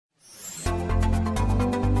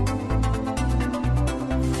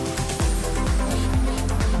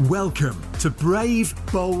Welcome to Brave,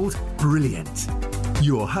 Bold, Brilliant.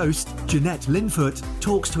 Your host, Jeanette Linfoot,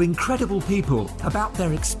 talks to incredible people about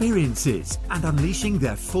their experiences and unleashing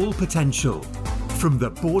their full potential. From the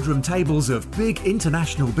boardroom tables of big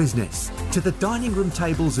international business to the dining room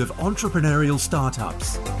tables of entrepreneurial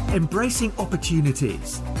startups, embracing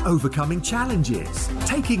opportunities, overcoming challenges,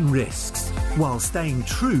 taking risks, while staying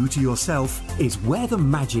true to yourself is where the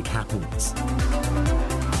magic happens.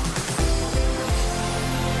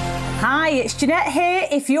 Hi, it's Jeanette here.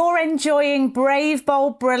 If you're enjoying Brave,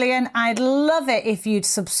 Bold, Brilliant, I'd love it if you'd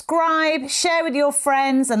subscribe, share with your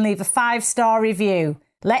friends and leave a 5-star review.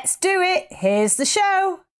 Let's do it. Here's the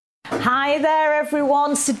show. Hi there,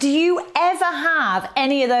 everyone. So do you ever have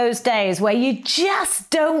any of those days where you just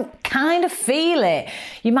don't kind of feel it?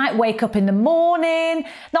 You might wake up in the morning,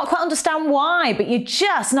 not quite understand why, but you're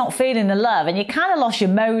just not feeling the love and you kind of lost your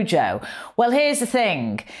mojo. Well, here's the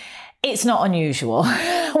thing. It's not unusual.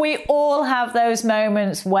 We all have those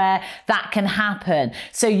moments where that can happen.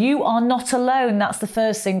 So you are not alone. That's the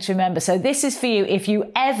first thing to remember. So this is for you if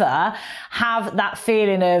you ever have that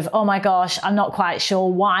feeling of, oh my gosh, I'm not quite sure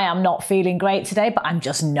why I'm not feeling great today, but I'm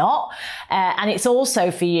just not. And it's also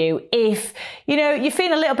for you if, you're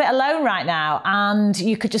feeling a little bit alone right now and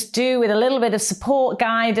you could just do with a little bit of support,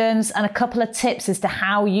 guidance, and a couple of tips as to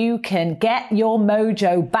how you can get your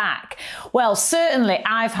mojo back. Well, certainly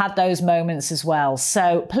I've had those moments as well.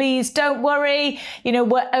 So please don't worry.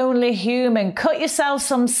 We're only human. Cut yourself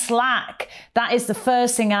some slack. That is the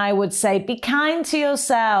first thing I would say. Be kind to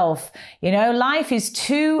yourself. Life is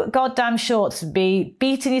too goddamn short to be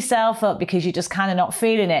beating yourself up because you're just kind of not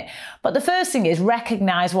feeling it. But the first thing is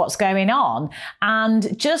recognize what's going on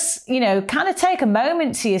and just, kind of take a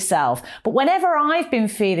moment to yourself. But whenever I've been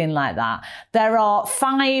feeling like that, there are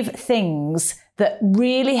 5 things that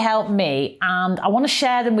really help me, and I want to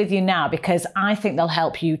share them with you now because I think they'll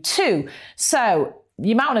help you too. So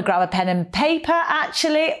you might want to grab a pen and paper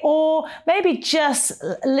actually, or maybe just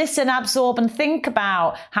listen, absorb and think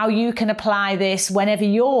about how you can apply this whenever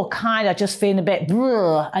you're kind of just feeling a bit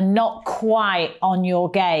and not quite on your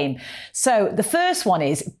game. So the first one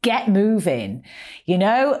is get moving.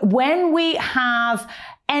 When we have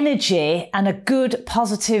energy and a good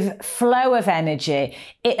positive flow of energy,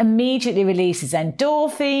 it immediately releases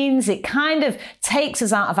endorphins. It kind of takes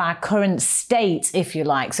us out of our current state, if you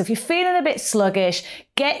like. So if you're feeling a bit sluggish,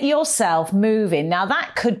 get yourself moving. Now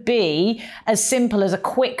that could be as simple as a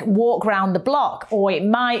quick walk around the block, or it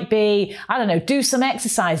might be, do some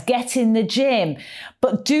exercise, get in the gym,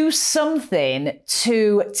 but do something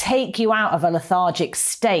to take you out of a lethargic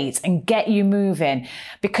state and get you moving.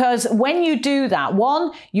 Because when you do that,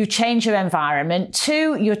 1, you change your environment,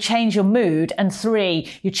 2, you change your mood, and 3,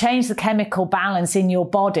 you change the chemical balance in your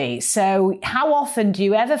body. So how often do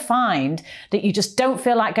you ever find that you just don't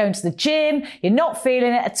feel like going to the gym, you're not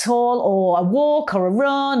feeling it at all, or a walk or a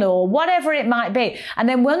run or whatever it might be, and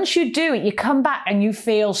then once you do it, you come back and you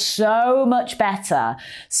feel so much better?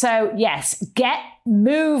 So yes, get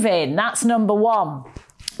moving. That's number 1.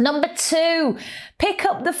 Number 2, pick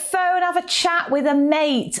up the phone, have a chat with a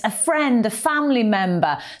mate, a friend, a family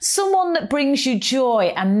member, someone that brings you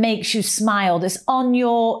joy and makes you smile, that's on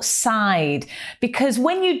your side. Because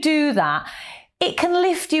when you do that, it can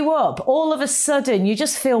lift you up. All of a sudden, you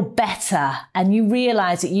just feel better and you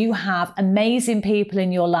realize that you have amazing people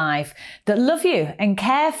in your life that love you and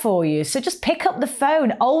care for you. So just pick up the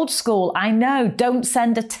phone. Old school, I know. Don't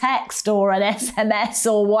send a text or an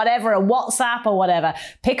SMS or whatever, a WhatsApp or whatever.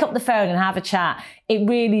 Pick up the phone and have a chat. It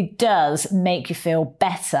really does make you feel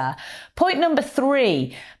better. Point number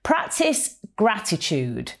 3, practice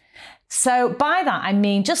gratitude. So by that, I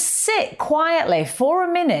mean, just sit quietly for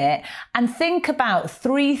a minute and think about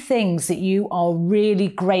 3 things that you are really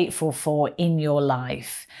grateful for in your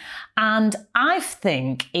life. And I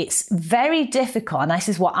think it's very difficult, and this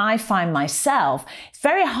is what I find myself, it's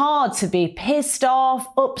very hard to be pissed off,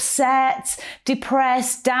 upset,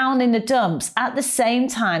 depressed, down in the dumps at the same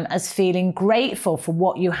time as feeling grateful for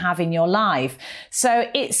what you have in your life. So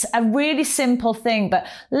it's a really simple thing, but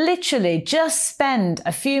literally just spend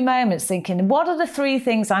a few moments thinking, what are the 3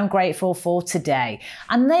 things I'm grateful for today?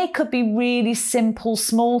 And they could be really simple,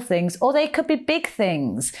 small things, or they could be big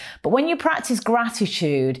things. But when you practice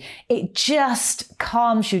gratitude, it just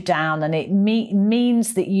calms you down and it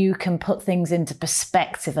means that you can put things into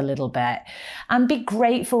perspective a little bit and be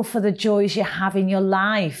grateful for the joys you have in your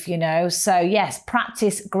life, So yes,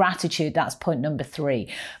 practice gratitude. That's point number 3.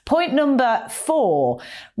 Point number 4,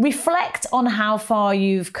 reflect on how far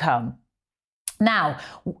you've come. Now,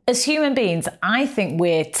 as human beings, I think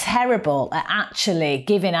we're terrible at actually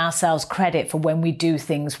giving ourselves credit for when we do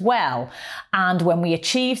things well and when we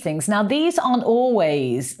achieve things. Now, these aren't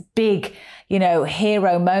always big,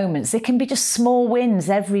 hero moments. They can be just small wins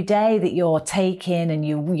every day that you're taking, and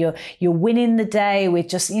you're winning the day with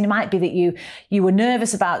just, might be that you were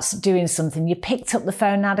nervous about doing something. You picked up the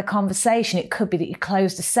phone and had a conversation. It could be that you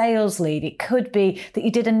closed a sales lead. It could be that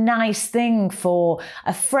you did a nice thing for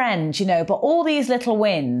a friend, but all these little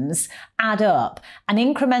wins add up, and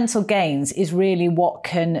incremental gains is really what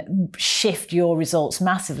can shift your results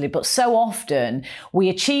massively. But so often we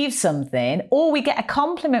achieve something, or we get a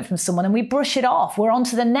compliment from someone and we brush it off. We're on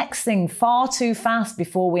to the next thing far too fast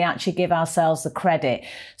before we actually give ourselves the credit.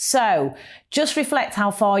 So just reflect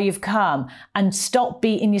how far you've come and stop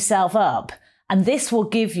beating yourself up. And this will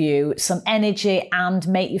give you some energy and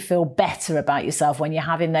make you feel better about yourself when you're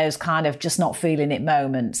having those kind of just not feeling it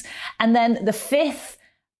moments. And then the fifth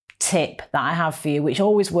tip that I have for you, which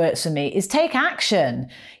always works for me, is take action.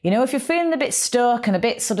 If you're feeling a bit stuck and a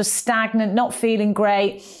bit sort of stagnant, not feeling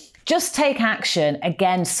great, just take action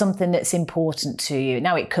against something that's important to you.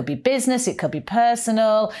 Now, it could be business, it could be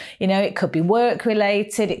personal, it could be work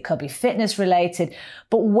related, it could be fitness related.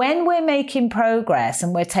 But when we're making progress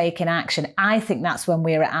and we're taking action, I think that's when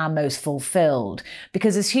we're at our most fulfilled.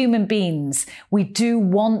 Because as human beings, we do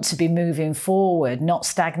want to be moving forward, not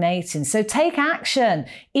stagnating. So take action,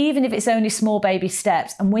 even if it's only small baby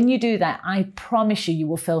steps. And when you do that, I promise you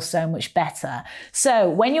will feel so much better. So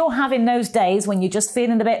when you're having those days when you're just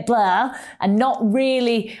feeling a bit blur and not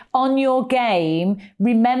really on your game,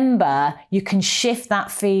 remember you can shift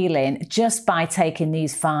that feeling just by taking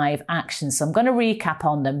these 5 actions. So I'm going to recap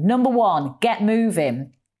on them. Number 1, get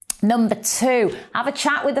moving. Number 2, have a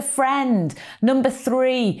chat with a friend. Number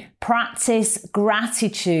 3, practice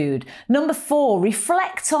gratitude. Number 4,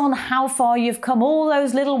 reflect on how far you've come, all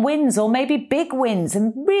those little wins or maybe big wins,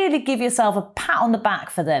 and really give yourself a pat on the back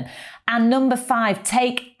for them. And number 5,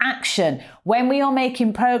 take action. When we are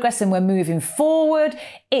making progress and we're moving forward,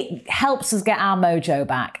 it helps us get our mojo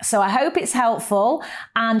back. So I hope it's helpful.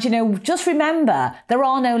 And, just remember, there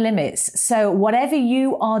are no limits. So whatever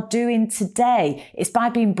you are doing today, it's by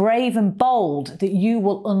being brave and bold that you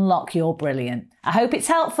will unlock your brilliant. I hope it's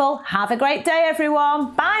helpful. Have a great day,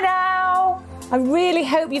 everyone. Bye now. I really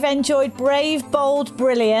hope you've enjoyed Brave, Bold,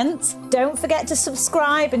 Brilliant. Don't forget to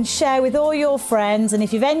subscribe and share with all your friends. And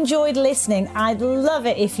if you've enjoyed listening, I'd love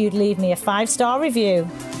it if you'd leave me a 5-star review.